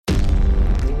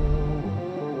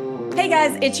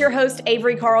guys, it's your host,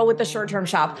 Avery Carl with the Short Term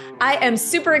Shop. I am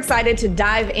super excited to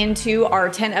dive into our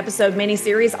 10-episode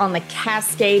mini-series on the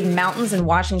Cascade Mountains in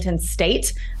Washington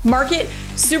State market.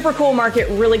 Super cool market,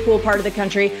 really cool part of the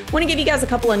country. Want to give you guys a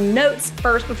couple of notes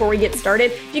first before we get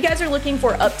started. If you guys are looking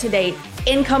for up-to-date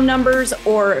income numbers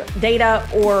or data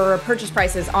or purchase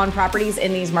prices on properties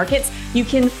in these markets, you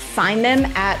can find them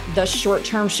at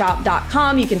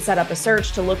theshorttermshop.com. You can set up a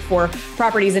search to look for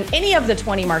properties in any of the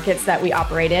 20 markets that we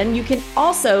operate in. You can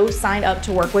also sign up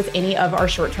to work with any of our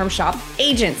short-term shop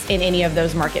agents in any of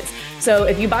those markets. So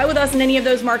if you buy with us in any of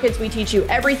those markets, we teach you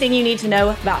everything you need to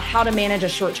know about how to manage a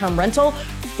short-term rental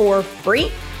for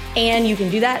free. And you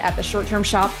can do that at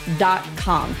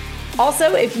theshorttermshop.com.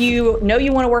 Also, if you know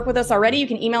you want to work with us already, you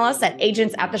can email us at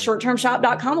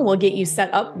agents@theshorttermshop.com and we'll get you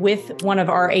set up with one of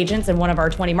our agents in one of our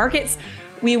 20 markets.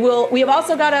 We have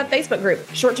also got a Facebook group,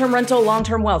 Short-Term Rental,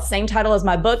 Long-Term Wealth, same title as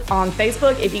my book on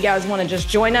Facebook. If you guys want to just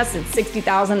join us, it's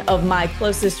 60,000 of my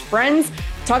closest friends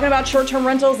talking about short-term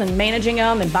rentals and managing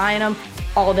them and buying them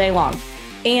all day long.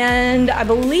 And I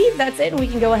believe that's it. And we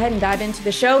can go ahead and dive into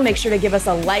the show. Make sure to give us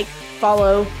a like,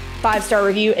 follow, 5-star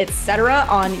review, etc.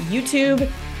 on YouTube,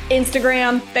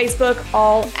 Instagram, Facebook,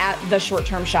 all at The Short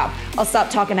Term Shop. I'll stop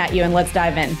talking at you and let's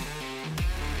dive in.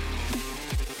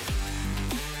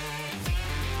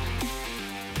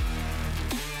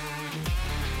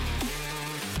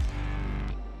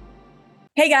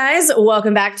 Hey guys,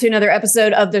 welcome back to another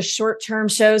episode of the Short Term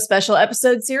Show special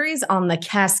episode series on the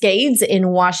Cascades in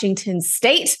Washington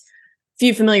State. A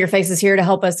few familiar faces here to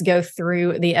help us go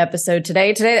through the episode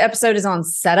today. Today, the episode is on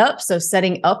setup, so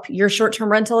setting up your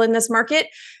short-term rental in this market.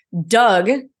 Doug,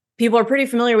 people are pretty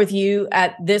familiar with you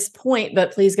at this point,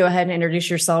 but please go ahead and introduce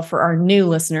yourself for our new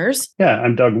listeners. Yeah,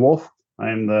 I'm Doug Wolf.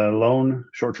 I'm the lone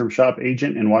short-term shop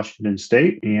agent in Washington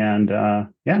State. And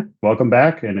welcome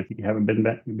back. And if you haven't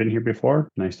been here before,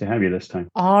 nice to have you this time.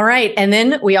 All right. And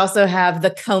then we also have the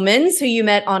Comans, who you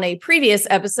met on a previous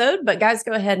episode. But guys,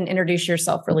 go ahead and introduce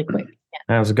yourself really quick. Yeah.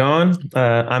 How's it going?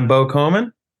 I'm Bo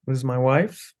Coleman. This is my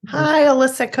wife. Hi,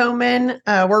 Alyssa Coleman.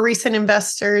 We're recent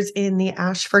investors in the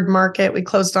Ashford market. We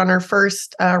closed on our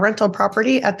first rental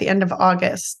property at the end of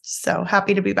August. So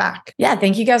happy to be back. Yeah,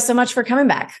 thank you guys so much for coming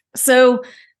back. So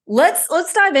let's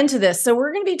dive into this. So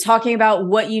we're going to be talking about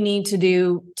what you need to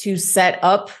do to set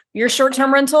up your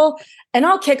short-term rental. And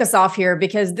I'll kick us off here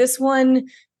because this one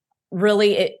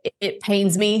really, it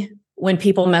pains me when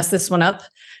people mess this one up.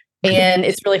 And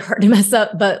it's really hard to mess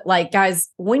up. But like, guys,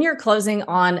 when you're closing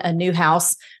on a new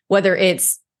house, whether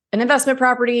it's an investment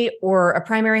property or a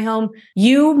primary home,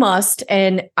 you must,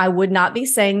 and I would not be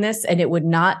saying this, and it would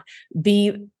not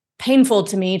be painful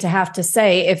to me to have to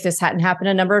say, if this hadn't happened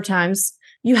a number of times,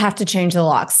 you have to change the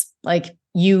locks. Like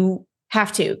you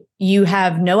have to. You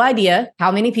have no idea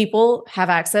how many people have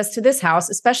access to this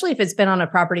house, especially if it's been on a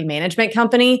property management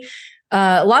company.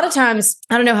 A lot of times,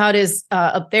 I don't know how it is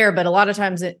up there, but a lot of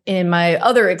times in my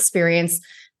other experience,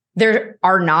 there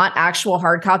are not actual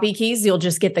hard copy keys. You'll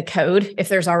just get the code if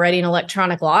there's already an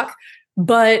electronic lock.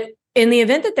 But in the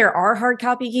event that there are hard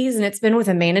copy keys and it's been with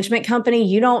a management company,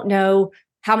 you don't know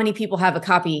how many people have a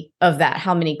copy of that,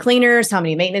 how many cleaners, how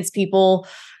many maintenance people.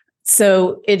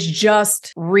 So it's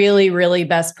just really, really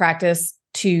best practice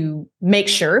to make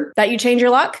sure that you change your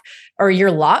lock or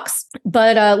your locks.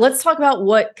 But let's talk about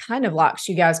what kind of locks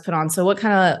you guys put on. So what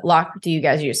kind of lock do you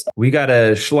guys use? We got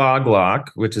a Schlag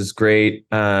lock, which is great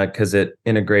because it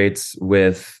integrates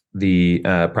with the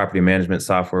property management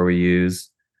software we use.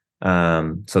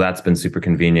 So that's been super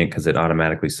convenient because it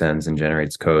automatically sends and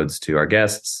generates codes to our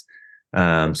guests.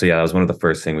 So yeah, that was one of the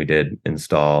first thing we did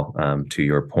install, to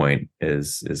your point,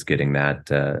 is getting that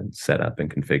set up and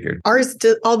configured. Ours,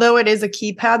 although it is a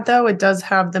keypad, though, it does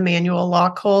have the manual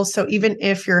lock hole. So even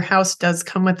if your house does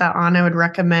come with that on, I would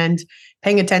recommend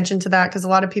paying attention to that because a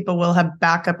lot of people will have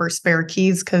backup or spare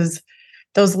keys because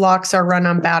those locks are run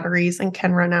on batteries and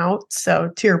can run out. So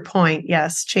to your point,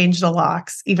 yes, change the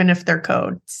locks, even if they're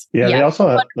codes. Yeah. They also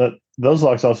have, those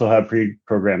locks also have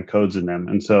pre-programmed codes in them.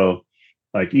 And so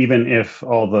like, even if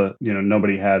all the,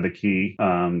 nobody had the key,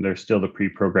 there's still the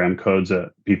pre-programmed codes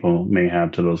that people may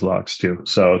have to those locks too.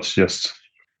 So it's just,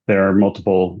 there are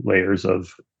multiple layers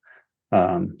of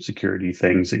security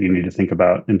things that you need to think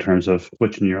about in terms of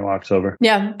switching your locks over.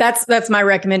 Yeah, that's my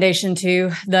recommendation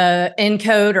too. The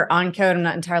encode or on code, I'm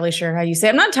not entirely sure how you say it.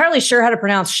 I'm not entirely sure how to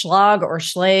pronounce Schlag or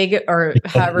Schlag or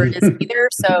however it is either.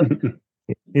 So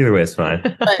either way is fine.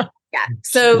 But yeah.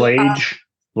 So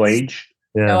Blage.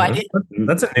 Yeah, No idea.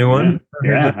 that's a new one.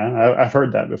 I've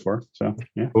heard that before. So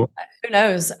yeah, Cool. Who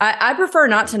knows? I prefer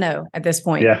not to know at this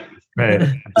point. yeah, Right.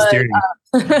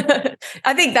 But,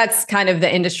 I think that's kind of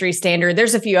the industry standard.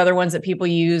 There's a few other ones that people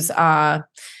use.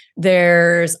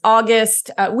 There's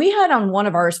August. We had on one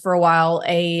of ours for a while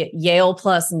a Yale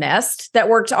plus Nest that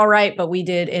worked all right, but we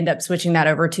did end up switching that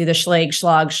over to the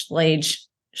Schlage.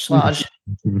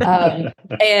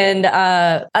 And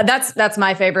that's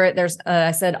my favorite. There's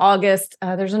I said August.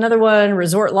 There's another one,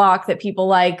 Resort Lock, that people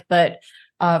like, but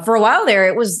for a while there,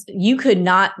 it was you could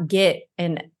not get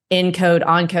an in-code,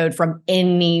 on-code from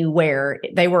anywhere.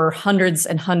 They were hundreds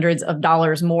and hundreds of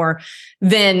dollars more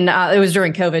than it was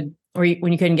during COVID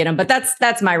when you couldn't get them. But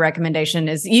that's my recommendation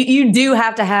is you do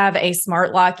have to have a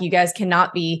smart lock. You guys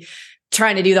cannot be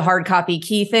trying to do the hard copy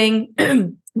key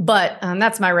thing. But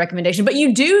that's my recommendation. But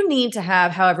you do need to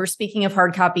have, however, speaking of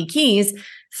hard copy keys,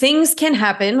 things can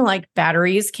happen like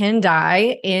batteries can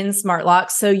die in smart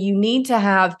locks. So you need to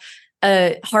have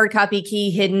a hard copy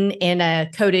key hidden in a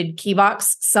coded key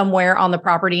box somewhere on the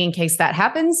property in case that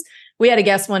happens. We had a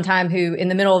guest one time who in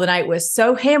the middle of the night was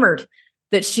so hammered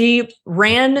that she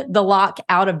ran the lock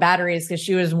out of batteries because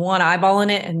she was one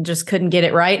eyeballing it and just couldn't get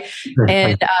it right.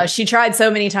 And she tried so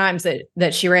many times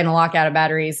that she ran the lock out of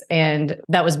batteries, and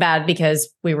that was bad because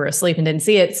we were asleep and didn't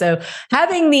see it. So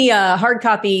having the hard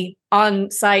copy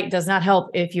on site does not help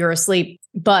if you're asleep,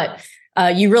 but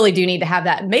you really do need to have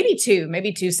that. Maybe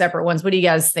two separate ones. What do you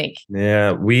guys think?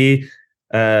 Yeah, we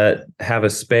have a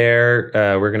spare.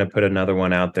 We're going to put another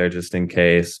one out there just in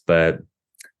case, but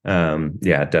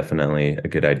yeah, definitely a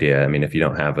good idea. I mean, if you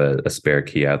don't have a spare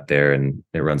key out there and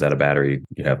it runs out of battery,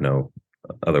 you have no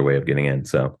other way of getting in.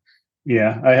 So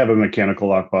yeah, I have a mechanical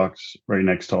lockbox right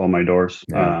next to all my doors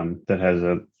that has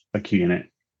a key in it.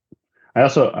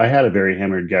 I had a very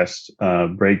hammered guest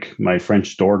break my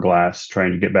French door glass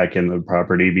trying to get back into the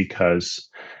property because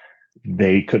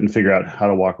they couldn't figure out how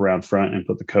to walk around front and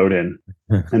put the code in,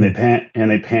 and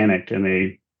they panicked and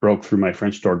they broke through my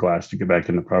French door glass to get back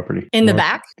in the property. In the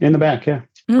back? In the back, yeah.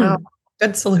 Wow,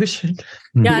 good solution.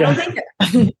 Yeah, I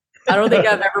don't think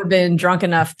I've ever been drunk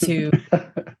enough to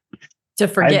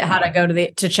forget how to go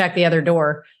to check the other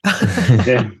door.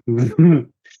 Yeah.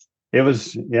 It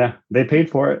was, they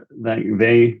paid for it. Like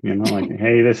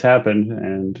hey, this happened.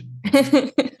 And,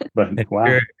 but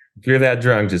wow. If you're that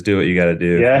drunk, just do what you got to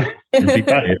do. Yeah.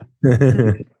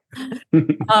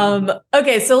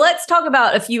 Okay, so let's talk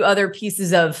about a few other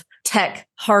pieces of tech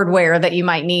hardware that you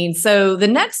might need. So the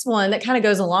next one that kind of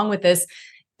goes along with this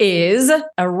is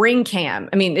a ring cam.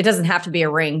 I mean, it doesn't have to be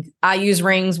a ring. I use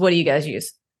rings. What do you guys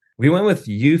use? We went with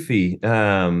Eufy.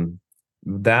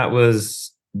 That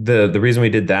was the reason we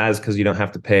did that is because you don't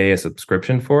have to pay a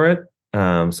subscription for it.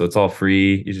 So it's all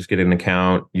free. You just get an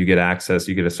account, you get access,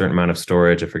 you get a certain amount of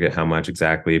storage. I forget how much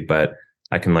exactly, but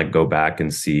I can go back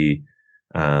and see,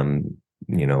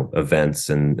 events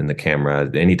in the camera.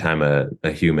 Anytime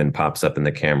a human pops up in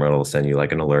the camera, it'll send you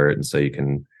an alert. And so you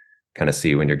can kind of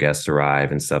see when your guests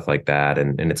arrive and stuff like that.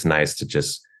 And it's nice to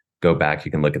just go back.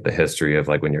 You can look at the history of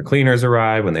when your cleaners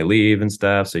arrive, when they leave and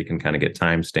stuff. So you can kind of get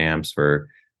timestamps for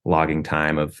logging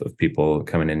time of people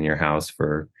coming in your house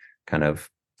for kind of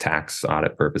tax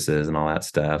audit purposes and all that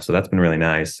stuff. So that's been really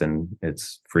nice, and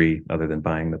it's free other than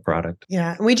buying the product.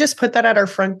 Yeah. We just put that at our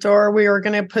front door. We were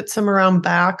going to put some around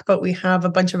back, but we have a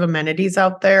bunch of amenities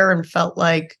out there and felt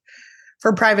like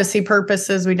for privacy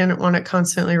purposes, we didn't want it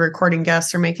constantly recording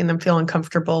guests or making them feel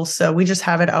uncomfortable. So we just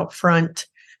have it out front.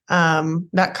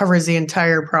 That covers the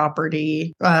entire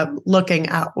property, looking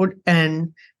out,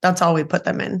 and that's all we put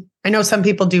them in. I know some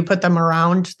people do put them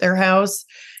around their house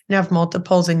and have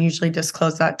multiples and usually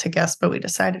disclose that to guests, but we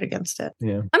decided against it.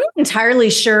 Yeah. I'm not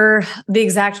entirely sure the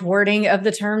exact wording of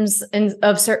the terms and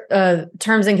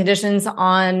conditions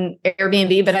on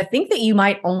Airbnb, but I think that you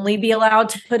might only be allowed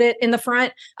to put it in the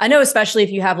front. I know, especially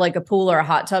if you have a pool or a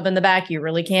hot tub in the back, you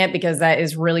really can't, because that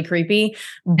is really creepy.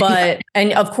 But,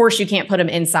 and of course you can't put them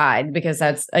inside because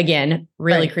that's, again,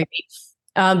 really creepy.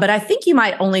 But I think you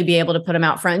might only be able to put them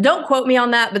out front. Don't quote me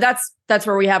on that, but that's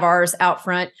where we have ours out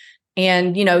front.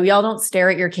 And, y'all don't stare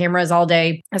at your cameras all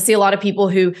day. I see a lot of people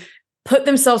who put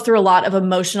themselves through a lot of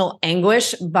emotional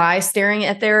anguish by staring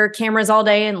at their cameras all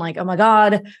day and oh my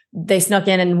God, they snuck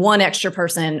in and one extra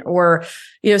person, or,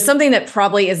 something that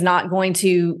probably is not going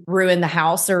to ruin the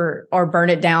house or burn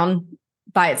it down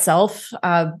by itself.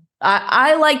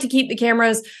 I like to keep the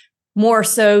cameras more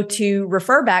so to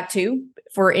refer back to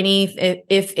for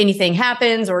if anything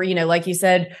happens, or, like you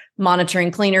said,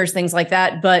 monitoring cleaners, things like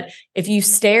that. But if you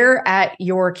stare at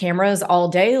your cameras all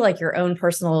day, like your own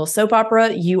personal soap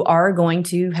opera, you are going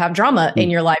to have drama in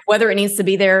your life, whether it needs to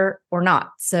be there or not.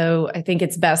 So I think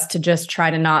it's best to just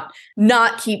try to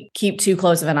not keep too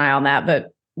close of an eye on that.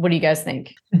 But what do you guys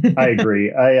think? I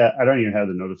agree. I don't even have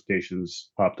the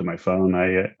notifications pop to my phone.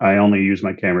 I only use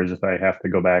my cameras if I have to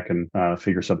go back and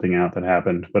figure something out that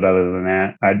happened. But other than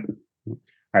that,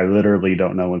 I literally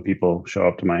don't know when people show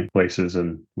up to my places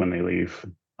and when they leave,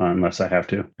 unless I have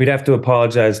to. We'd have to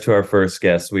apologize to our first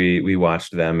guests. We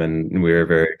watched them and we were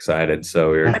very excited.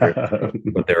 So we were curious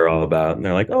what they were all about. And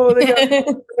they're like, "Oh, they got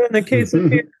in the case of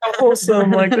being so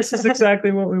wholesome. Like, this is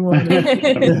exactly what we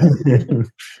wanted."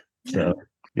 So,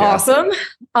 yeah. Awesome.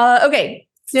 Okay.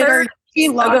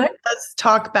 Let's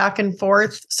talk back and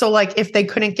forth. So like if they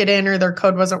couldn't get in or their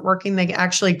code wasn't working, they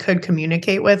actually could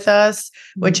communicate with us,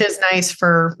 which is nice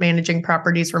for managing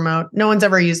properties remote. No one's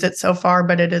ever used it so far,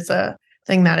 but it is a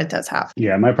thing that it does have.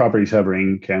 Yeah, my properties have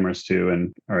Ring cameras too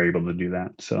and are able to do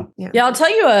that. So yeah, I'll tell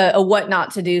you a what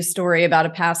not to do story about a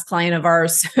past client of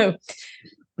ours. So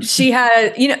she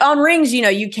had, on Rings,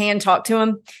 you can talk to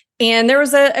them. And there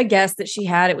was a guest that she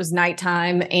had. It was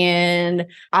nighttime. And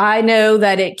I know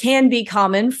that it can be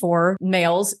common for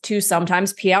males to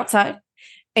sometimes pee outside.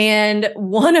 And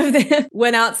one of them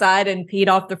went outside and peed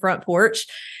off the front porch.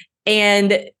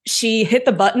 And she hit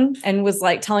the button and was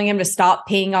like telling him to stop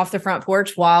peeing off the front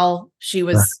porch while she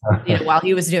was, while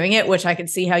he was doing it, which I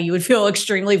could see how you would feel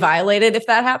extremely violated if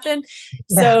that happened.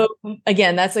 Yeah. So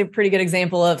again, that's a pretty good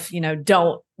example of,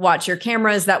 don't watch your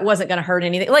cameras. That wasn't going to hurt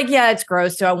anything. Like, yeah, it's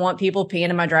gross. Do I want people peeing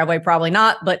in my driveway? Probably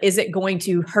not. But is it going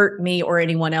to hurt me or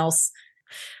anyone else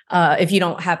if you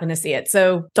don't happen to see it?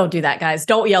 So don't do that, guys.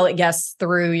 Don't yell at guests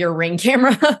through your Ring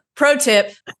camera. Pro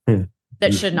tip,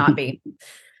 that should not be.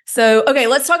 So, okay,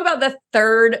 let's talk about the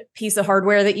third piece of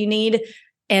hardware that you need,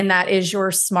 and that is your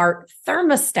smart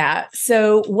thermostat.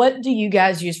 So what do you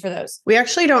guys use for those? We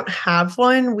actually don't have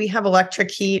one. We have electric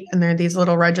heat, and there are these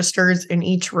little registers in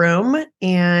each room,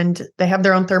 and they have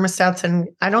their own thermostats, and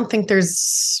I don't think there's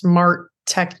smart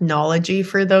technology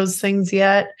for those things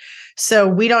yet. So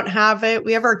we don't have it.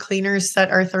 We have our cleaners set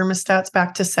our thermostats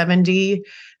back to 70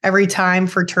 every time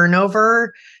for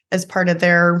turnover as part of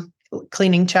their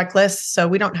cleaning checklist. So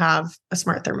we don't have a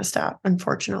smart thermostat,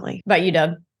 unfortunately. But you,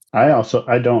 Doug? I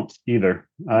don't either.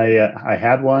 I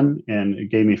had one and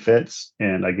it gave me fits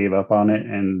and I gave up on it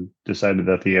and decided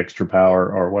that the extra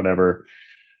power or whatever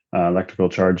electrical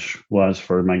charge was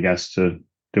for my guests to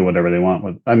do whatever they want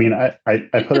with. I mean, I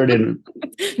put it in.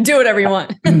 Do whatever you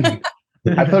want.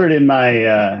 I put it in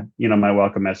my, my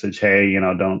welcome message. Hey,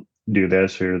 don't do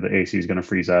this or the AC is going to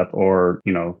freeze up, or,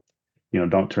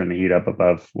 don't turn the heat up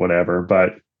above whatever.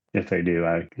 But if they do,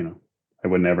 I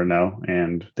would never know,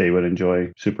 and they would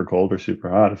enjoy super cold or super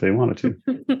hot if they wanted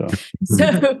to.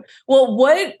 So well,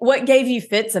 what gave you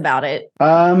fits about it?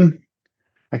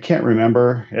 I can't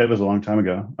remember. It was a long time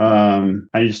ago.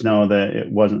 I just know that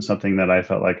it wasn't something that I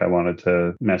felt like I wanted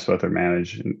to mess with or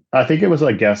manage. And I think it was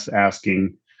like guests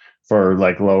asking for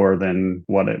like lower than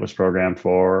what it was programmed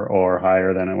for or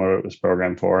higher than what it was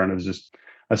programmed for. And it was just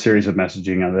a series of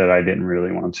messaging that I didn't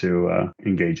really want to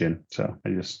engage in. So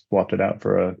I just swapped it out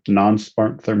for a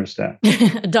non-smart thermostat.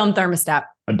 A dumb thermostat.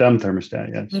 A dumb thermostat,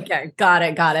 yes. Okay, got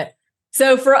it.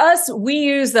 So for us, we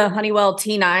use the Honeywell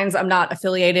T9s. I'm not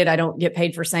affiliated. I don't get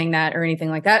paid for saying that or anything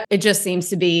like that. It just seems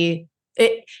to be,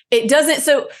 it doesn't.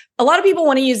 So a lot of people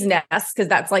want to use Nest because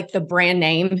that's like the brand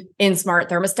name in smart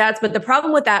thermostats. But the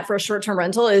problem with that for a short-term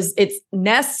rental is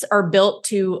Nests are built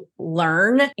to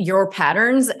learn your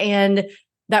patterns, and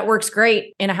that works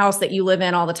great in a house that you live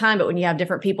in all the time. But when you have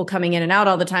different people coming in and out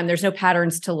all the time, there's no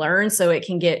patterns to learn. So it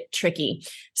can get tricky.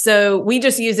 So we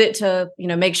just use it to,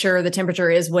 make sure the temperature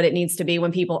is what it needs to be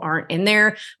when people aren't in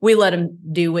there. We let them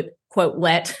do what, quote,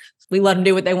 we let them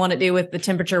do what they want to do with the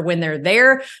temperature when they're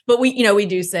there. But we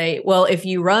do say, well, if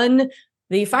you run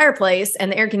the fireplace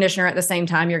and the air conditioner at the same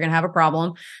time, you're going to have a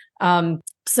problem.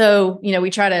 So, we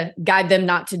try to guide them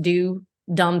not to do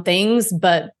dumb things,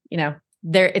 but,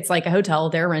 it's like a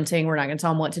hotel they're renting. We're not going to tell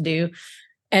them what to do.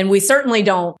 And we certainly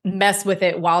don't mess with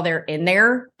it while they're in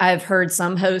there. I've heard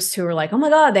some hosts who are like, oh my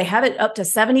God, they have it up to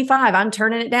 75. I'm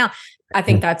turning it down. I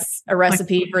think that's a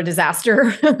recipe for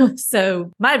disaster.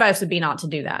 So my advice would be not to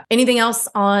do that. Anything else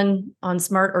on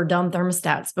smart or dumb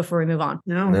thermostats before we move on?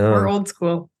 No. We're old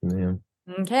school. Yeah.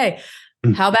 Okay.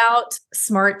 How about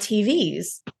smart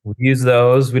TVs? We use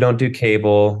those. We don't do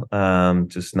cable,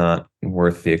 just not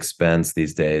worth the expense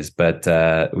these days. But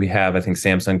we have, I think,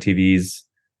 Samsung TVs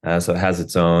So it has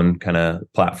its own kind of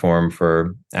platform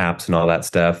for apps and all that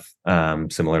stuff,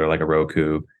 similar to like a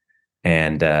Roku.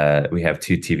 And we have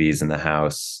 2 TVs in the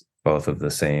house, both of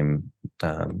the same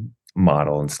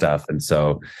model and stuff. And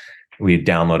so we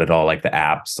downloaded all like the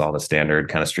apps, all the standard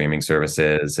kind of streaming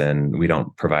services, and we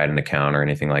don't provide an account or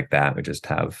anything like that. We just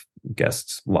have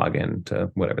guests log in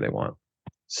to whatever they want.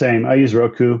 Same. I use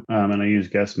Roku and I use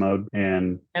guest mode,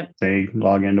 and they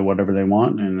log into whatever they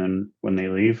want. And then when they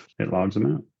leave, it logs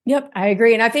them out. Yep, I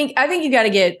agree. And I think you got to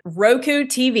get Roku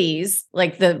TVs,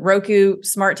 like the Roku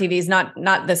smart TVs,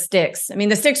 not the sticks. I mean,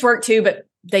 the sticks work too, but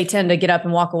they tend to get up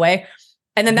and walk away.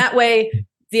 And then that way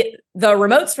the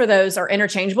remotes for those are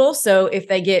interchangeable. So if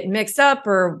they get mixed up,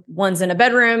 or one's in a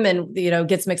bedroom and,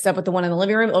 gets mixed up with the one in the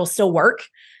living room, it'll still work.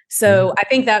 So I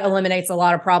think that eliminates a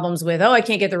lot of problems with, I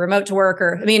can't get the remote to work.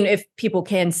 Or, if people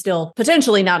can still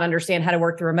potentially not understand how to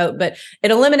work the remote, but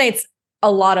it eliminates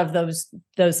a lot of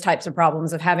those types of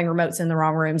problems of having remotes in the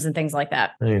wrong rooms and things like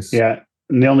that. Nice. Yeah.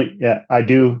 And I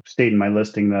do state in my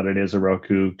listing that it is a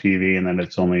Roku TV, and that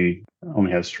it's only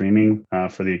has streaming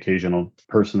for the occasional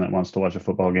person that wants to watch a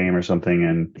football game or something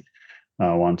and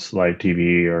wants live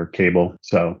TV or cable.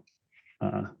 So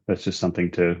that's just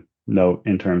something to note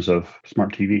in terms of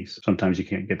smart TVs. Sometimes you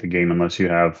can't get the game unless you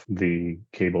have the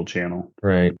cable channel.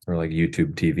 Right. Or like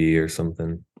YouTube TV or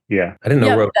something. Yeah. I didn't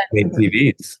know Roku made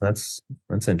TVs. That's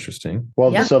interesting.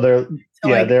 Well, so they're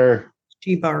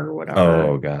G-Bar or whatever.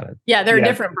 Oh, got it. Yeah, they're a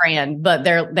different brand, but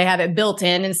they have it built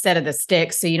in instead of the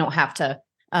stick, so you don't have to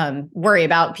worry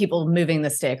about people moving the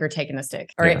stick or taking the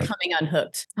stick or it coming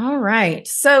unhooked. All right.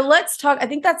 So let's talk. I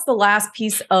think that's the last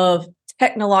piece of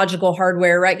technological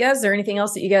hardware, right, guys? Is there anything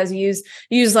else that you guys use?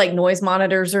 You use like noise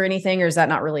monitors or anything, or is that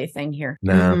not really a thing here?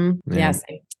 No. Mm-hmm. Yeah,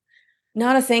 same.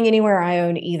 Not a thing anywhere I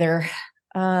own either.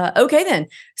 Okay, then.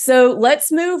 So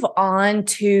let's move on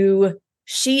to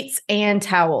sheets and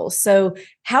towels. So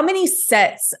how many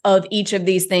sets of each of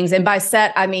these things? And by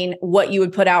set, I mean what you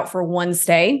would put out for one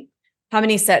stay. How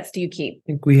many sets do you keep? I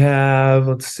think we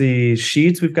have,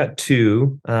 sheets. We've got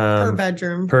 2 per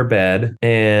bedroom, per bed.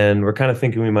 And we're kind of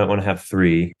thinking we might want to have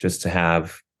 3 just to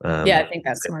have. I think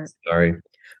that's smart. Sorry.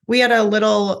 We had a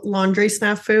little laundry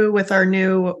snafu with our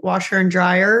new washer and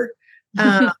dryer.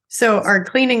 So our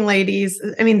cleaning ladies,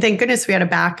 thank goodness we had a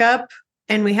backup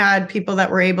and we had people that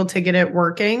were able to get it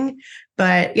working.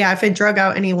 But yeah, if it drug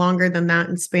out any longer than that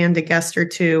and spanned a guest or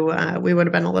 2, we would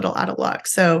have been a little out of luck.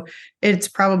 So it's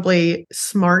probably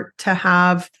smart to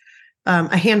have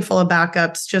a handful of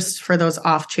backups just for those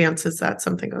off chances that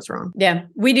something goes wrong. Yeah,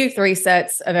 we do 3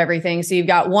 sets of everything. So you've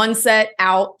got 1 set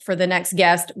out for the next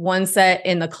guest, 1 set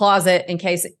in the closet in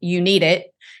case you need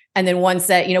it, and then 1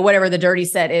 set, whatever the dirty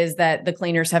set is that the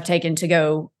cleaners have taken to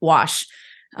go wash.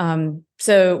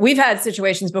 So we've had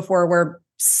situations before where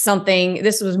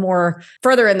this was more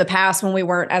further in the past when we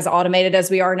weren't as automated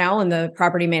as we are now, and the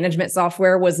property management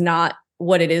software was not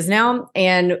what it is now.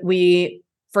 And we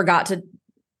forgot to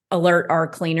alert our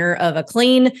cleaner of a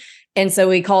clean. And so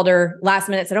we called her last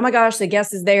minute, said, oh my gosh, the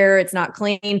guest is there. It's not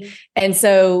clean. And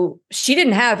so she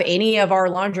didn't have any of our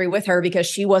laundry with her because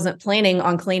she wasn't planning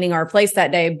on cleaning our place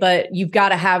that day. But you've got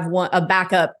to have a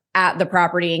backup at the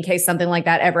property in case something like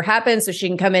that ever happens, so she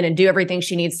can come in and do everything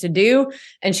she needs to do.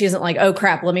 And she isn't like, oh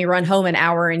crap, let me run home an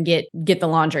hour and get the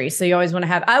laundry. So you always want to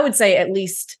have, I would say, at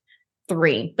least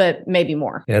 3, but maybe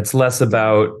more. Yeah, it's less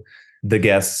about the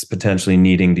guests potentially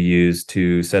needing to use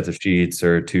 2 sets of sheets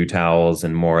or 2 towels,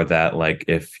 and more that, like,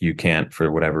 if you can't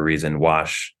for whatever reason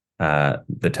wash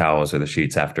the towels or the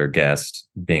sheets after a guest,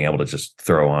 being able to just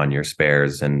throw on your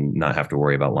spares and not have to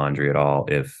worry about laundry at all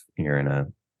if you're in a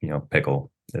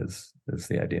pickle is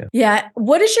the idea. Yeah.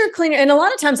 What is your cleaner? And a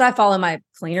lot of times I follow my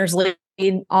cleaners lead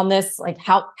on this. Like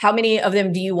how many of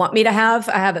them do you want me to have?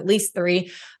 I have at least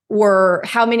 3. Or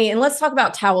how many? And let's talk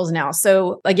about towels now.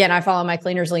 So again, I follow my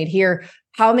cleaners lead here.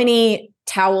 How many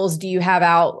towels do you have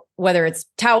out? Whether it's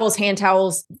towels, hand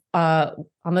towels,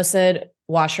 almost said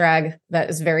wash rag. That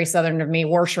is very Southern of me.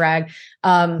 Wash rag,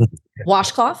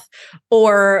 washcloth,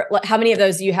 or how many of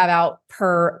those do you have out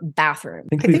per bathroom?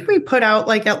 I think we put out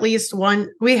like at least 1.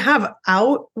 We have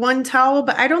out 1 towel,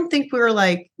 but I don't think we were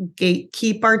like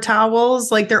gatekeep our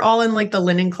towels. Like they're all in like the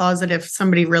linen closet if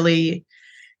somebody really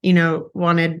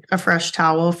wanted a fresh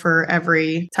towel for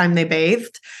every time they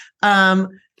bathed. And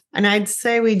I'd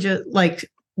say we just like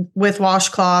with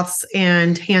washcloths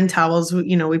and hand towels,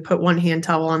 we put 1 hand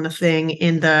towel on the thing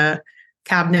in the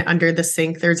cabinet under the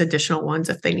sink. There's additional ones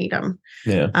if they need them.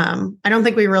 Yeah. I don't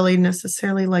think we really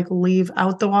necessarily like leave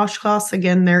out the washcloths.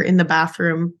 Again, they're in the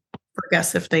bathroom for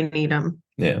guests if they need them.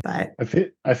 Yeah. But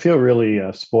I feel really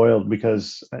spoiled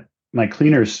because my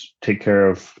cleaners take care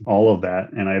of all of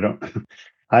that, and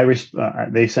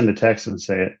They send a text and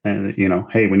say it, and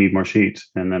hey, we need more sheets,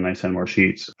 and then I send more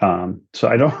sheets. So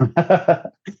I don't,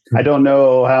 I don't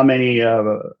know how many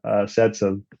sets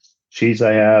of sheets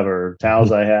I have or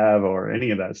towels I have or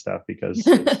any of that stuff because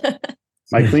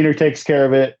my cleaner takes care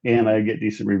of it, and I get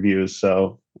decent reviews.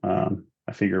 So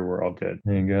I figure we're all good.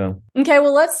 There you go. Okay,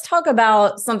 well, let's talk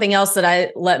about something else that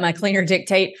I let my cleaner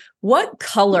dictate. What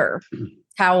color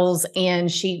towels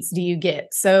and sheets do you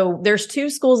get? So there's two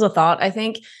schools of thought, I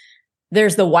think.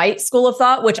 There's the white school of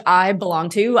thought, which I belong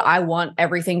to. I want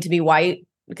everything to be white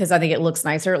because I think it looks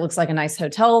nicer. It looks like a nice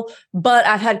hotel. But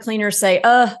I've had cleaners say,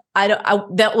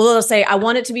 they'll say, I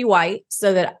want it to be white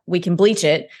so that we can bleach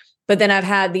it. But then I've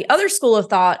had the other school of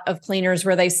thought of cleaners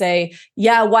where they say,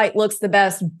 yeah, white looks the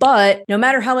best, but no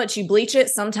matter how much you bleach it,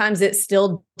 sometimes it's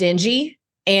still dingy.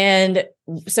 And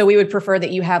so we would prefer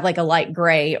that you have like a light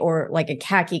gray or like a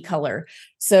khaki color.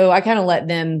 So I kind of let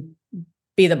them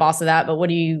be the boss of that. But what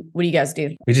do you guys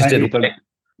do? We just did.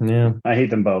 Yeah. I hate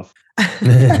them both.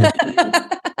 The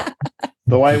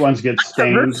white ones get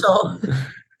stained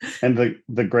and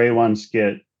the gray ones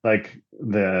get like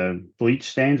the bleach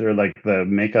stains or like the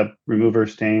makeup remover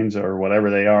stains or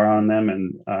whatever they are on them.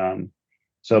 And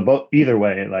so either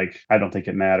way, like, I don't think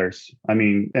it matters. I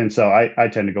mean, and so I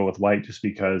tend to go with white just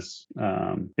because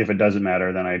if it doesn't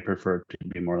matter, then I prefer it to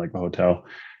be more like a hotel.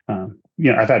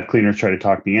 I've had cleaners try to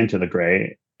talk me into the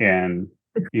gray, and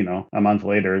a month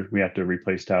later we have to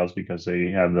replace towels because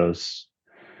they have those,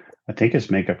 I think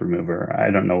it's makeup remover. I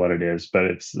don't know what it is, but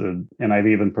it's and I've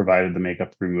even provided the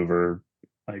makeup remover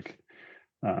like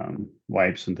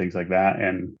wipes and things like that,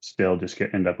 and still just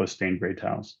end up with stained gray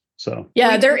towels. So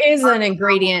yeah, there is an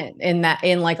ingredient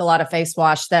in like a lot of face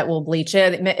wash that will bleach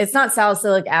it. It's not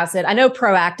salicylic acid. I know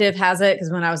Proactive has it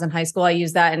because when I was in high school, I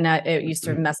used that, and it used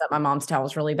to mess up my mom's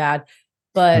towels really bad.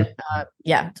 But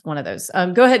yeah, it's one of those.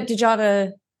 Go ahead. Did you have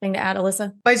a thing to add,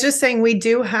 Alyssa? I was just saying we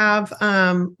do have,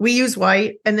 we use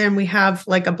white, and then we have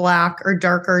like a black or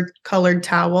darker colored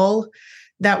towel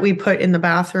that we put in the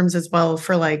bathrooms as well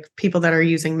for like people that are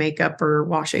using makeup or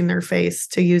washing their face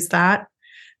to use that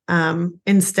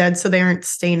instead. So they aren't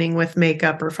staining with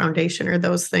makeup or foundation or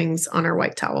those things on our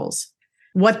white towels.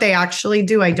 What they actually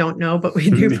do, I don't know, but we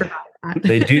do provide that.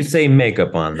 They do say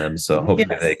makeup on them. So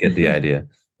hopefully they get the idea.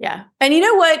 Yeah. And you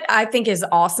know what I think is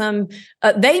awesome?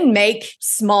 They make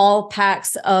small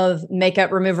packs of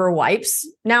makeup remover wipes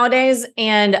nowadays.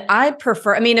 And I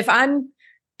prefer,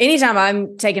 anytime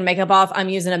I'm taking makeup off, I'm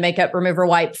using a makeup remover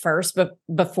wipe first, but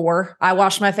before I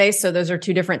wash my face. So those are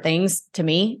two different things to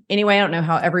me. Anyway, I don't know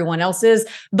how everyone else is,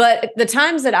 but the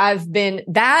times that I've been,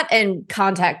 that and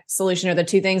contact solution are the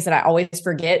two things that I always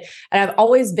forget. And I've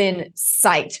always been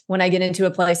psyched when I get into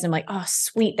a place and I'm like, oh,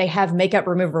 sweet, they have makeup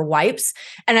remover wipes.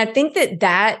 And I think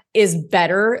that is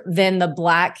better than the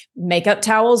black makeup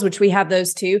towels, which we have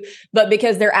those too, but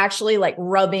because they're actually like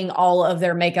rubbing all of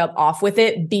their makeup off with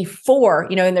it before,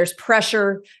 and there's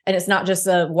pressure, and it's not just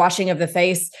a washing of the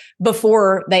face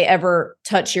before they ever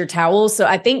touch your towels. So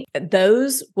I think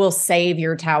those will save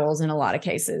your towels in a lot of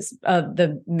cases,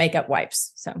 the makeup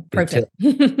wipes. So pro tip.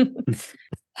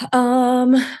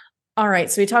 All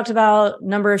right. So we talked about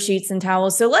number of sheets and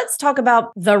towels. So let's talk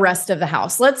about the rest of the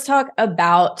house. Let's talk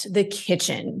about the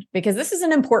kitchen, because this is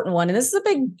an important one. And this is a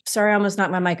big, sorry, I almost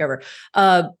knocked my mic over,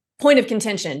 point of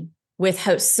contention with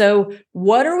hosts. So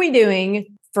what are we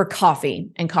doing for coffee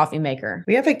and coffee maker?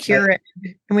 We have a Keurig,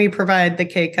 and we provide the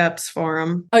K-cups for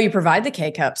them. Oh, you provide the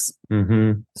K-cups.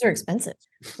 Mm-hmm. Those are expensive.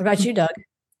 What about you, Doug?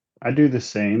 I do the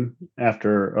same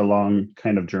after a long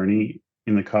kind of journey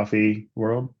in the coffee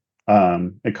world.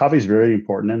 And coffee is very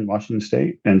important in Washington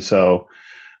State. And so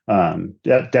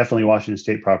definitely Washington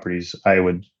State properties I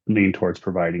would lean towards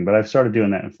providing. But I've started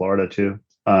doing that in Florida too.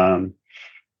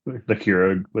 The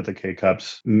Keurig with the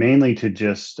K-cups, mainly to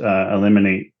just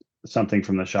eliminate something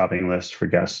from the shopping list for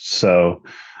guests. So,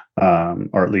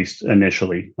 or at least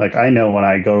initially, like I know when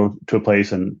I go to a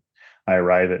place and I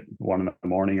arrive at 1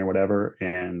 a.m. or whatever,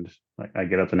 and like I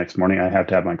get up the next morning, I have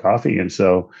to have my coffee. And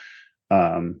so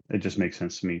it just makes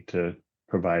sense to me to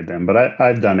provide them. But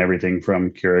I've done everything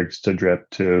from Keurigs to drip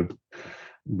to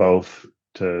both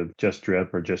to just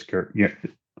drip or just Keurig. Yeah,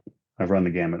 I've run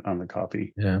the gamut on the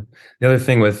coffee. Yeah. The other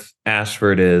thing with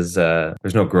Ashford is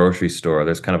there's no grocery store.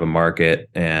 There's kind of a market,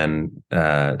 and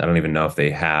I don't even know if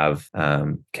they have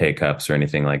K-cups or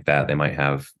anything like that. They might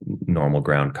have normal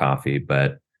ground coffee,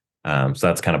 but so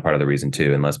that's kind of part of the reason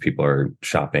too. Unless people are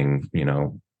shopping,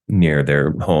 near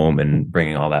their home and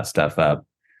bringing all that stuff up,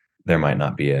 there might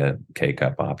not be a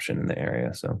K-cup option in the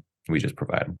area. So we just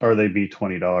provide them. Or they'd be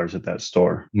 $20 at that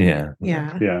store. Yeah.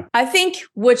 Yeah. Yeah. I think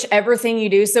whichever thing you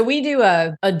do. So we do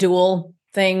a dual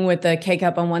thing with the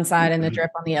K-cup on one side and the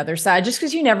drip on the other side, just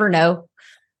because you never know.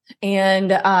 And,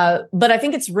 but I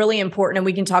think it's really important, and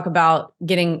we can talk about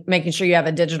making sure you have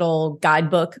a digital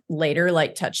guidebook later,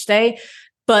 like TouchStay,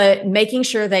 but making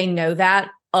sure they know that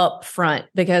up front,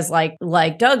 because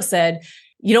like Doug said,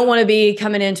 you don't want to be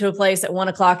coming into a place at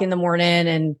 1:00 in the morning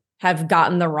and have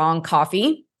gotten the wrong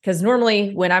coffee. Because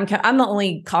normally when I'm the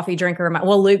only coffee drinker,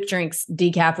 Luke drinks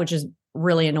decaf, which is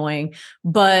really annoying,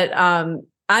 but,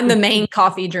 I'm the main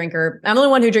coffee drinker. I'm the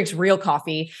only one who drinks real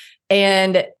coffee.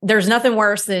 And there's nothing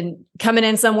worse than coming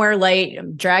in somewhere late,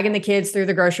 dragging the kids through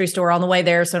the grocery store on the way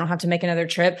there so I don't have to make another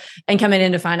trip, and coming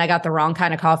in to find I got the wrong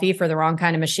kind of coffee for the wrong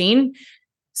kind of machine.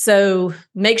 So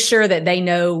make sure that they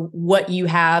know what you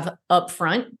have up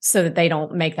front so that they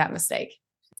don't make that mistake.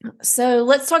 So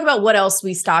let's talk about what else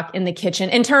we stock in the kitchen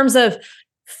in terms of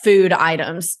food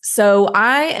items. So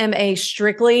I am a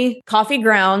strictly coffee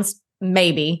grounds,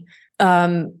 maybe.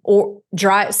 Or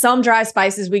some dry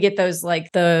spices. We get those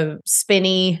like the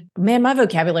spinny, man, my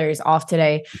vocabulary is off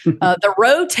today. The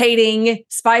rotating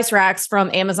spice racks from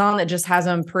Amazon that just has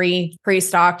them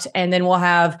pre-stocked. And then we'll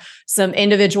have some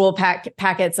individual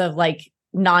packets of like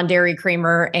non-dairy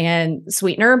creamer and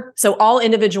sweetener. So all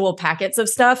individual packets of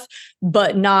stuff,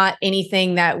 but not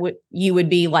anything that you would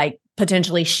be like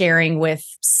potentially sharing with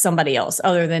somebody else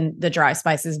other than the dry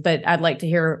spices. But I'd like to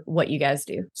hear what you guys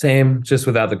do. Same, just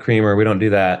without the creamer. We don't do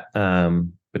that.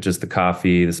 But just the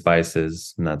coffee, the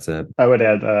spices, and that's it. I would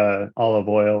add olive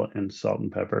oil and salt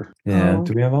and pepper. Yeah. Oh.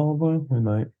 Do we have olive oil? We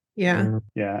might. Yeah.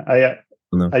 Yeah.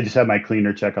 No. I just have my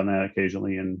cleaner check on that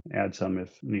occasionally and add some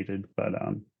if needed. But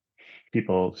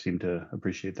people seem to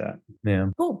appreciate that. Yeah.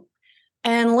 Cool.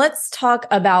 And let's talk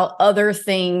about other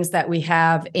things that we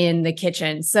have in the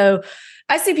kitchen. So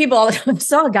I see people all the time. I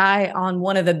saw a guy on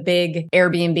one of the big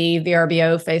Airbnb,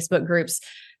 VRBO Facebook groups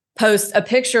post a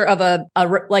picture of a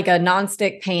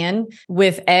nonstick pan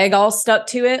with egg all stuck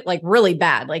to it, like really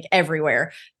bad, like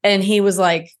everywhere. And he was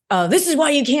like, this is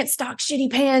why you can't stock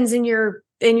shitty pans in your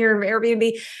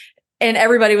Airbnb. And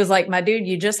everybody was like, my dude,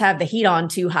 you just have the heat on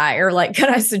too high. Or like, could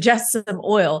I suggest some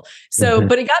oil? So,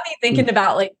 but it got me thinking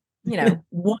about like,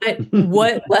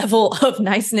 what level of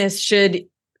niceness should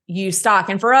you stock?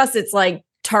 And for us, it's like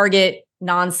Target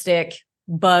nonstick.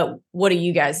 But what do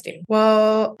you guys do?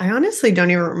 Well, I honestly don't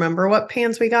even remember what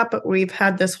pans we got, but we've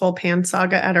had this whole pan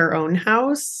saga at our own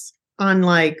house on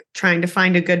like trying to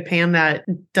find a good pan that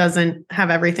doesn't have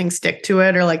everything stick to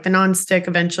it, or like the nonstick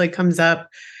eventually comes up.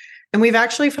 And we've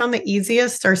actually found the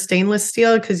easiest are stainless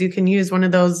steel, because you can use one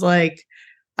of those like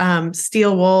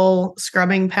steel wool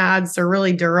scrubbing pads. They're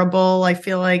really durable. I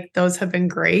feel like those have been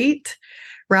great,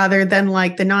 rather than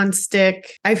like the nonstick.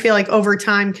 I feel like over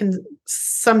time can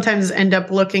sometimes end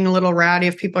up looking a little ratty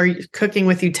if people are cooking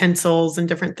with utensils and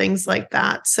different things like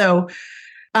that. So,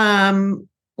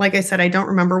 like I said, I don't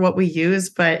remember what we use,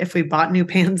 but if we bought new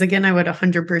pans again, I would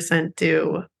 100%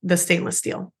 do the stainless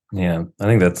steel. Yeah, I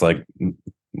think that's like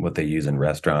what they use in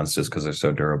restaurants just because they're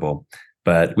so durable.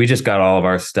 But we just got all of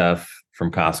our stuff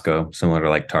from Costco, similar to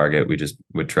like Target. We just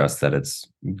would trust that it's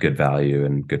good value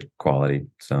and good quality.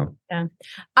 So yeah,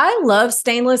 I love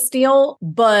stainless steel,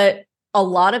 but a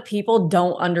lot of people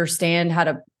don't understand how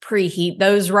to preheat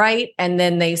those right. And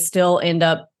then they still end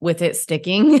up with it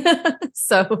sticking.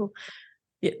 So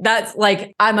that's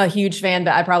like, I'm a huge fan,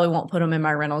 but I probably won't put them in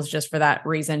my rentals just for that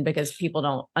reason, because people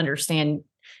don't understand.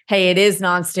 Hey, it is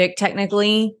nonstick.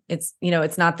 Technically, it's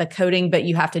not the coating, but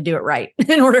you have to do it right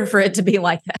in order for it to be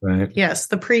like that. right. Yes,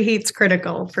 the preheat's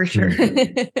critical for sure.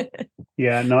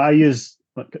 Yeah, no, I use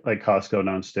like Costco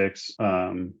nonsticks,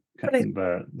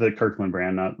 the Kirkland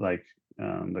brand, not like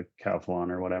the Calphalon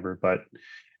or whatever. But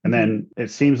and then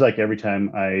it seems like every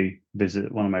time I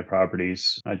visit one of my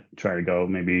properties, I try to go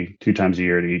maybe 2 times a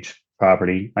year to each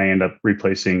property. I end up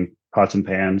replacing pots and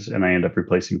pans, and I end up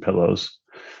replacing pillows.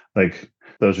 Like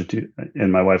those are two,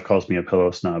 and my wife calls me a pillow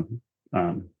snub.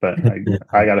 But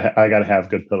I gotta have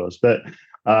good pillows. But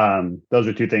those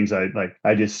are 2 things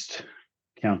I just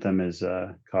count them as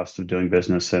cost of doing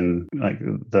business. And like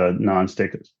the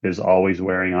nonstick is always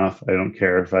wearing off. I don't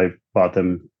care if I bought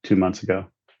them 2 months ago.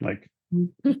 Like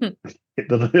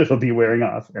it'll be wearing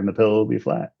off, and the pillow will be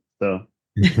flat. So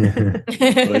that's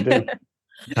what I do.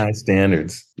 High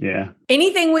standards. Yeah.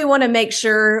 Anything we want to make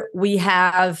sure we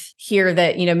have here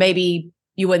that, maybe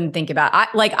you wouldn't think about.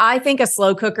 I think a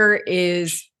slow cooker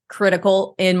is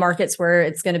critical in markets where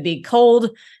it's going to be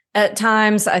cold at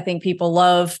times. I think people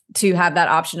love to have that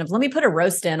option of, let me put a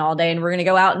roast in all day, and we're going to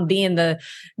go out and be in the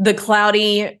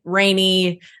cloudy,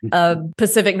 rainy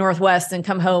Pacific Northwest and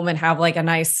come home and have like a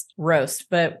nice roast.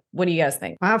 But what do you guys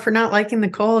think? Wow, for not liking the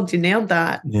cold, you nailed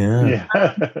that.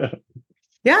 Yeah.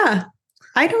 Yeah.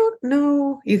 I don't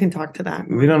know. You can talk to that.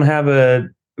 We don't have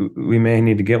we may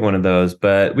need to get one of those,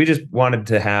 but we just wanted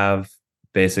to have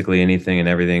basically anything and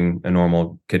everything a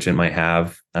normal kitchen might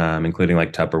have, including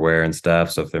like Tupperware and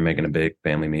stuff. So if they're making a big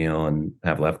family meal and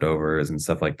have leftovers and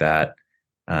stuff like that,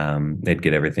 they'd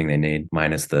get everything they need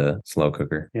minus the slow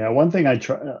cooker. Yeah, one thing I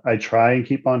try and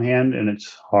keep on hand, and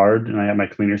it's hard, and I have my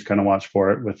cleaners kind of watch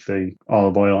for it with the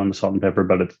olive oil and the salt and pepper,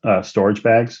 but it's storage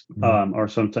bags, or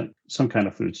some kind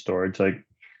of food storage. Like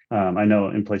I know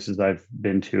in places I've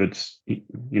been to, it's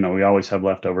we always have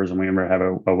leftovers, and we never have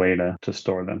a way to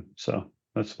store them. So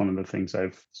that's one of the things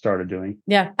I've started doing.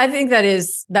 Yeah, I think that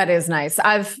is nice.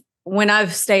 When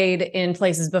I've stayed in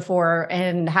places before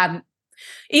and had,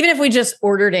 even if we just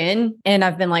ordered in and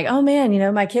I've been like, oh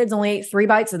man, my kids only ate 3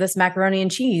 bites of this macaroni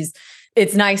and cheese.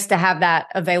 It's nice to have that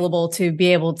available to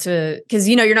be able to, because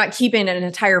you're not keeping an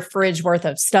entire fridge worth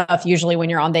of stuff usually when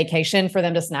you're on vacation for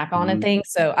them to snack on and things.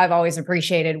 So I've always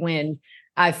appreciated when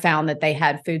I've found that they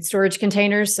had food storage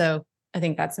containers. So I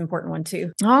think that's an important one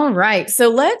too. All right. So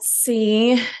let's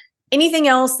see. Anything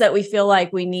else that we feel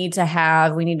like we need to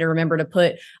have, we need to remember to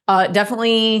put,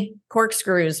 definitely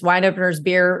corkscrews, wine openers,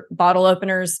 beer bottle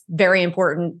openers, very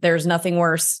important. There's nothing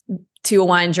worse to a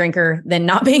wine drinker than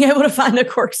not being able to find a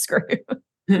corkscrew.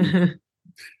 Anything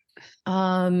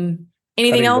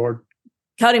Cutting else? board.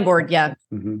 Cutting board. Yeah.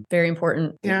 Mm-hmm. Very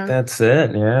important. Yeah. That's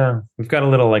it. Yeah. We've got a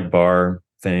little like bar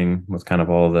thing with kind of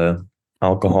all the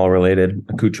alcohol related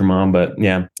accoutrement, but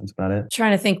yeah, that's about it.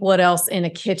 Trying to think what else in a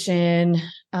kitchen. You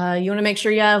want to make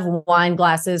sure you have wine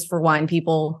glasses for wine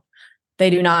people.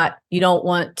 You don't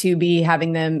want to be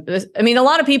having them. I mean, a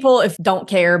lot of people don't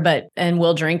care, and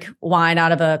will drink wine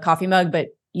out of a coffee mug, but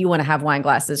you want to have wine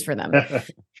glasses for them.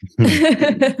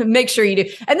 Make sure you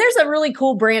do. And there's a really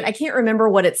cool brand. I can't remember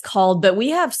what it's called, but we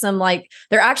have some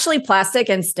they're actually plastic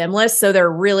and stemless. So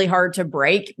they're really hard to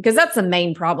break, because that's the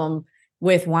main problem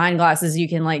with wine glasses. You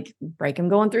can break them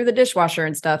going through the dishwasher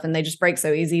and stuff, and they just break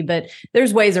so easy. But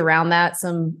there's ways around that.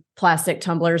 Some plastic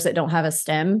tumblers that don't have a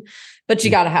stem, but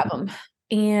you got to have them.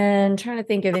 And trying to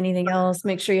think of anything else.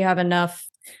 Make sure you have enough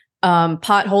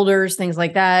pot holders, things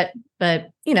like that. But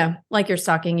like you're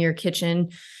stocking your kitchen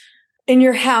in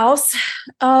your house.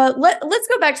 Let's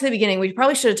go back to the beginning. We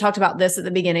probably should have talked about this at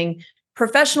the beginning.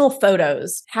 Professional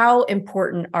photos. How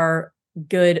important are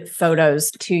good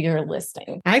photos to your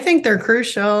listing? I think they're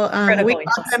crucial. We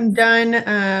got them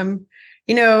done.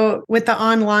 With the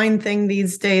online thing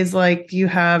these days, you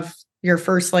have your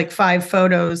first 5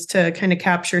 photos to kind of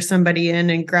capture somebody in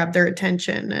and grab their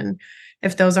attention. And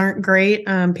if those aren't great,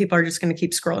 people are just going to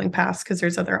keep scrolling past because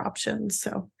there's other options.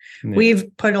 So we've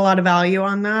put a lot of value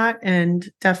on that and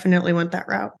definitely went that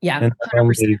route. Yeah. And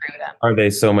are they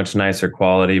so much nicer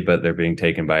quality, but they're being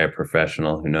taken by a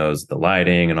professional who knows the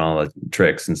lighting and all the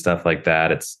tricks and stuff like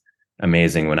that. It's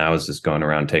amazing when I was just going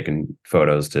around taking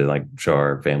photos to show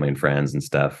our family and friends and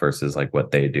stuff versus what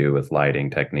they do with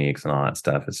lighting techniques and all that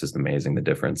stuff. It's just amazing the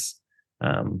difference.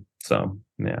 So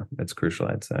yeah, it's crucial,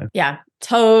 I'd say. Yeah,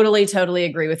 totally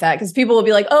agree with that. Because people will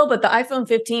be like, oh, but the iPhone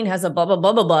 15 has a blah, blah,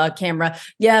 blah, blah, blah camera.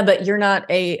 Yeah, but you're not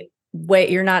why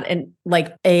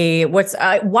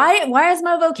has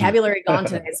my vocabulary gone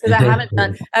today? It's because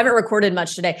I haven't recorded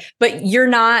much today, but you're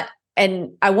not,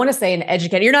 and I want to say an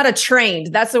educated, you're not a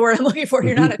trained, that's the word I'm looking for.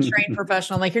 You're not a trained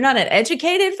professional. You're not an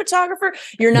educated photographer.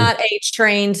 You're not a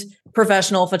trained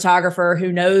professional photographer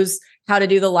who knows how to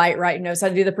do the light right, knows how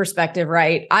to do the perspective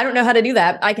right. I don't know how to do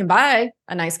that. I can buy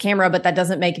a nice camera, but that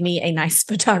doesn't make me a nice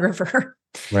photographer.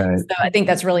 Right. So I think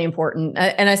that's really important.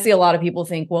 And I see a lot of people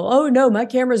think, well, oh no, my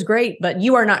camera's great, but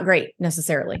you are not great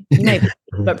necessarily. You may be,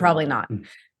 but probably not.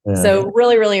 Yeah. So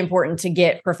really, really important to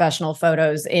get professional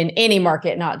photos in any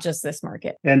market, not just this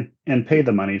market. And pay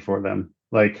the money for them.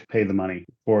 Pay the money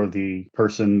for the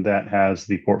person that has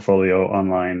the portfolio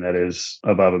online that is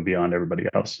above and beyond everybody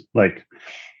else.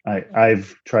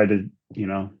 I've tried to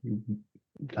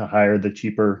hire the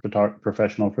cheaper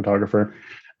professional photographer.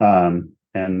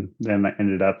 And then I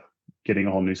ended up getting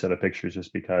a whole new set of pictures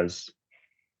just because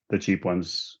the cheap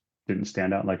ones didn't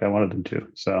stand out like I wanted them to.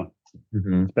 So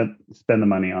spend the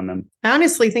money on them. I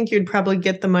honestly think you'd probably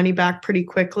get the money back pretty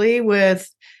quickly with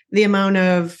the amount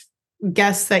of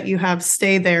guests that you have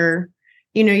stay there.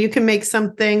 You can make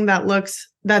something that's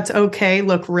okay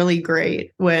look really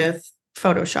great with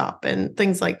Photoshop and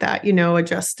things like that,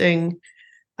 adjusting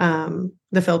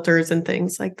the filters and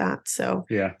things like that. So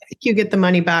yeah, I think you get the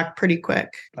money back pretty quick.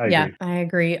 I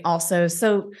agree also.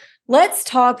 So let's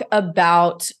talk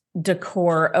about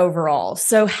decor overall.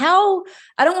 So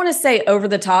I don't want to say over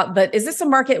the top, but is this a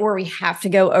market where we have to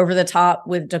go over the top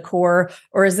with decor?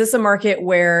 Or is this a market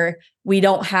where we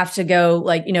don't have to go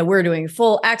like, we're doing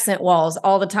full accent walls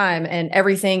all the time and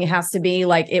everything has to be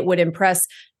like it would impress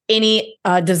any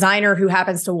designer who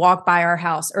happens to walk by our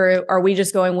house? Or are we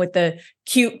just going with the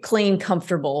cute, clean,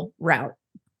 comfortable route?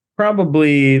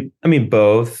 Probably,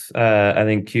 both. I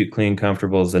think cute, clean,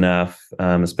 comfortable is enough,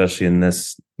 especially in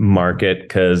this market,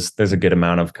 because there's a good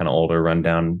amount of kind of older,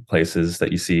 rundown places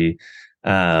that you see.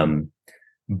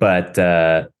 But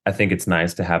I think it's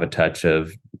nice to have a touch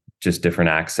of just different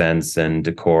accents and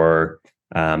decor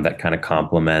that kind of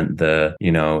complement the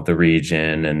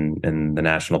region and the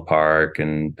national park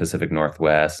and Pacific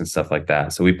Northwest and stuff like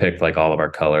that. So we picked like all of our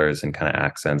colors and kind of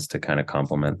accents to kind of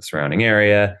complement the surrounding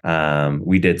area.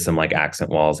 We did some like accent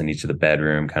walls in each of the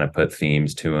bedroom, kind of put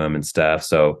themes to them and stuff.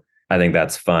 So I think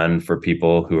that's fun for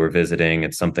people who are visiting.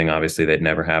 It's something obviously they'd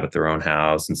never have at their own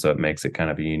house. And so it makes it kind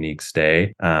of a unique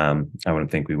stay. I wouldn't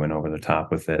think we went over the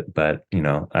top with it, but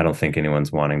I don't think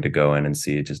anyone's wanting to go in and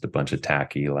see just a bunch of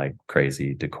tacky, like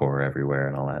crazy decor everywhere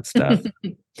and all that stuff.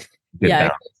 Yeah.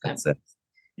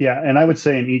 Yeah. And I would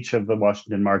say in each of the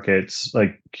Washington markets,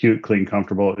 like cute, clean,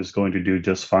 comfortable is going to do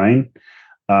just fine.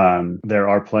 There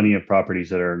are plenty of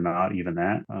properties that are not even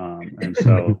that. And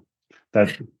so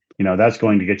that's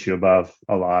going to get you above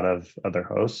a lot of other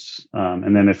hosts.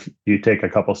 And then if you take a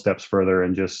couple steps further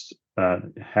and just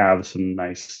have some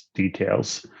nice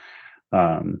details,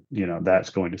 that's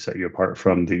going to set you apart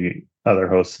from the other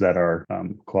hosts that are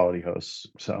quality hosts.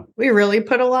 So we really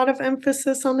put a lot of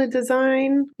emphasis on the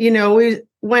design. We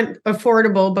went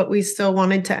affordable, but we still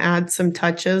wanted to add some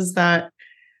touches that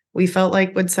we felt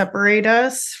like would separate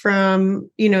us from,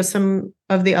 some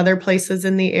of the other places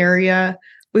in the area.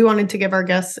 We wanted to give our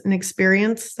guests an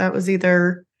experience that was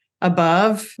either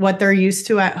above what they're used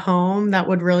to at home that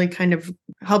would really kind of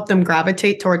help them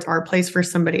gravitate towards our place for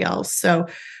somebody else. So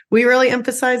we really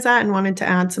emphasized that and wanted to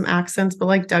add some accents. But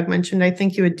like Doug mentioned, I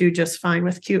think you would do just fine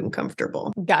with cute and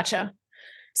comfortable. Gotcha.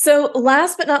 So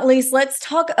last but not least, let's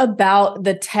talk about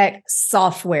the tech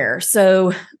software.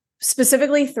 So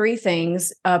specifically 3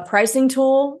 things: a pricing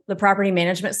tool, the property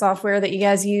management software that you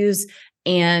guys use,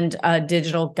 and a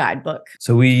digital guidebook.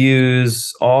 So we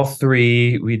use all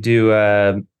 3. We do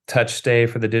a touch stay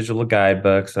for the digital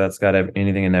guidebook. So that's got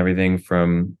anything and everything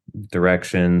from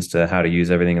directions to how to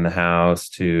use everything in the house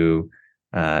to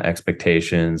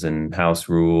expectations and house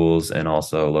rules and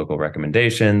also local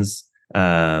recommendations.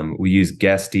 We use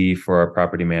Guesty for our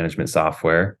property management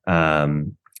software.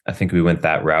 I think we went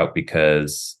that route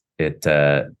because it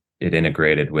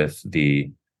integrated with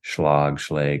the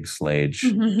Schlage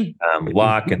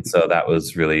lock. And so that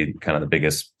was really kind of the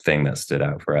biggest thing that stood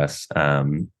out for us,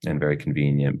 and very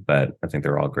convenient, but I think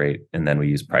they're all great. And then we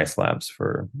use Price Labs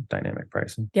for dynamic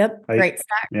pricing. Yep. Great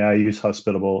stack. Yeah. I use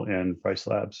Hospitable and Price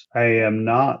Labs. I am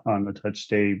not on the touch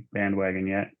stay bandwagon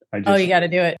yet. You got to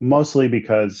do it. Mostly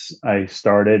because I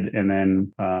started and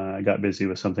then I got busy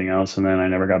with something else and then I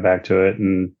never got back to it.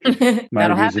 And my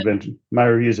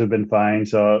reviews have been fine.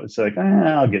 So it's like,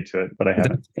 I'll get to it, but I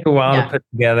haven't. It took a while to put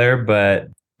together, but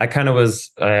I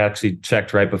actually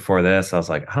checked right before this. I was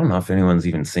like, I don't know if anyone's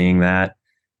even seeing that.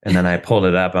 And then I pulled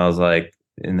it up. I was like,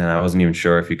 and then I wasn't even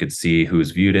sure if you could see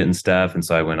who's viewed it and stuff. And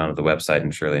so I went onto the website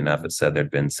and surely enough, it said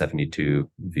there'd been 72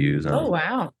 views. Oh,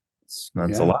 wow.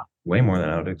 That's a lot, way more than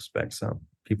I would expect. So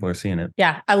people are seeing it.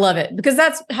 Yeah, I love it because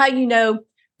that's how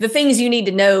the things you need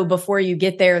to know before you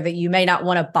get there that you may not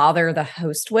want to bother the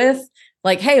host with.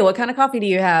 Like, hey, what kind of coffee do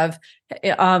you have?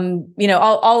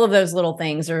 All of those little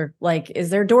things are like, is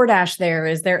there DoorDash there?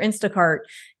 Is there Instacart?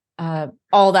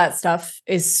 All that stuff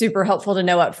is super helpful to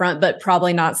know up front, but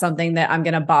probably not something that I'm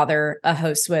going to bother a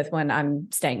host with when I'm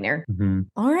staying there. Mm-hmm.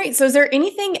 All right. So is there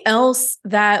anything else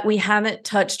that we haven't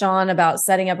touched on about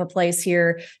setting up a place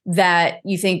here that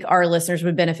you think our listeners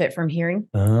would benefit from hearing?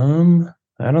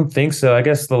 I don't think so. I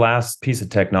guess the last piece of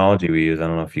technology we use, I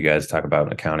don't know if you guys talk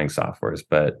about accounting softwares,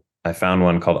 but I found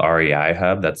one called REI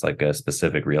Hub. That's like a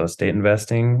specific real estate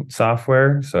investing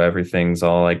software. So everything's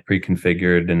all like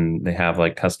pre-configured and they have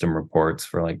like custom reports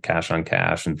for like cash on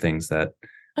cash and things that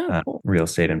cool. Real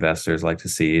estate investors like to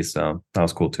see. So that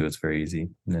was cool too. It's very easy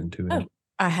and intuitive.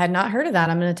 I had not heard of that.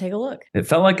 I'm going to take a look. It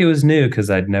felt like it was new because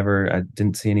I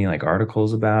didn't see any like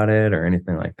articles about it or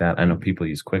anything like that. I know people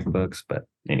use QuickBooks, but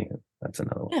anyway, that's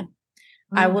another one. Yeah.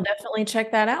 I will definitely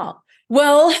check that out.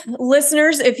 Well,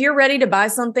 listeners, if you're ready to buy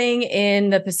something in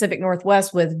the Pacific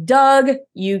Northwest with Doug,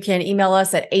 you can email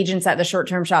us at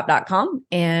agents@theshorttermshop.com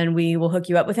and we will hook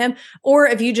you up with him. Or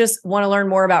if you just want to learn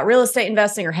more about real estate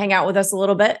investing or hang out with us a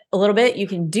little bit, you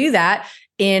can do that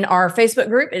in our Facebook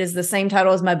group. It is the same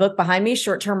title as my book behind me,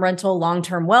 Short-Term Rental,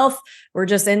 Long-Term Wealth. We're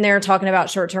just in there talking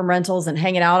about short-term rentals and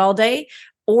hanging out all day.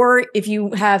 Or if you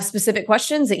have specific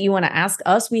questions that you want to ask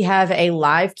us, we have a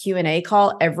live Q&A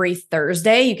call every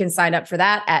Thursday. You can sign up for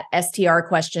that at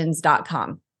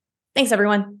strquestions.com. Thanks,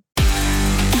 everyone.